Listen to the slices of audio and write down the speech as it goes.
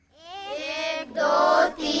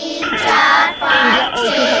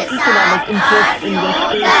interest in this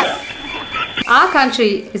space. Our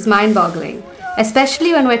country is mind-boggling,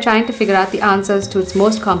 especially when we're trying to figure out the answers to its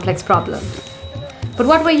most complex problems. But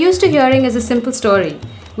what we're used to hearing is a simple story,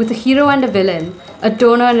 with a hero and a villain, a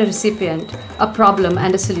donor and a recipient, a problem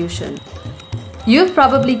and a solution. You've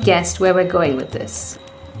probably guessed where we're going with this.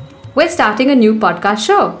 We're starting a new podcast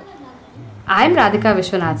show. I'm Radhika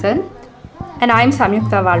Vishwanathan. And I'm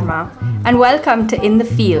Samyukta Varma. And welcome to In the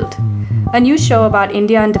Field, a new show about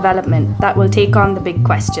India and development that will take on the big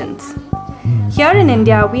questions. Here in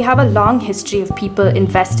India, we have a long history of people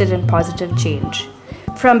invested in positive change.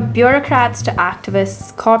 From bureaucrats to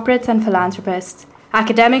activists, corporates and philanthropists,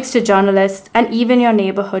 academics to journalists, and even your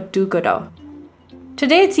neighborhood do-gooder.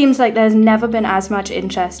 Today, it seems like there's never been as much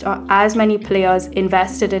interest or as many players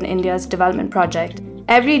invested in India's development project.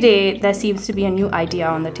 Every day, there seems to be a new idea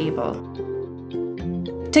on the table.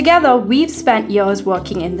 Together, we've spent years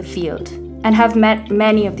working in the field and have met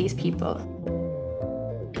many of these people.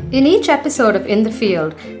 In each episode of In the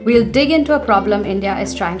Field, we'll dig into a problem India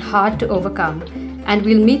is trying hard to overcome, and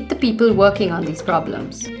we'll meet the people working on these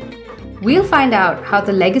problems. We'll find out how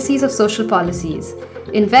the legacies of social policies,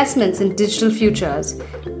 investments in digital futures,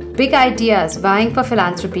 big ideas vying for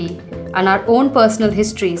philanthropy, and our own personal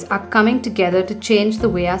histories are coming together to change the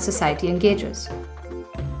way our society engages.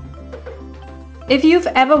 If you've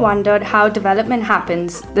ever wondered how development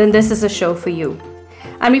happens, then this is a show for you.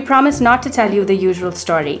 And we promise not to tell you the usual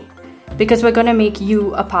story, because we're going to make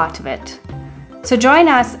you a part of it. So join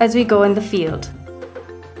us as we go in the field.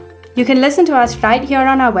 You can listen to us right here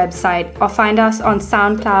on our website or find us on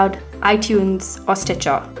SoundCloud, iTunes, or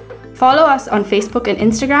Stitcher. Follow us on Facebook and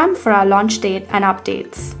Instagram for our launch date and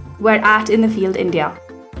updates. We're at In the Field India.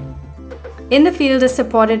 In the Field is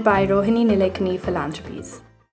supported by Rohini Nilekani Philanthropies.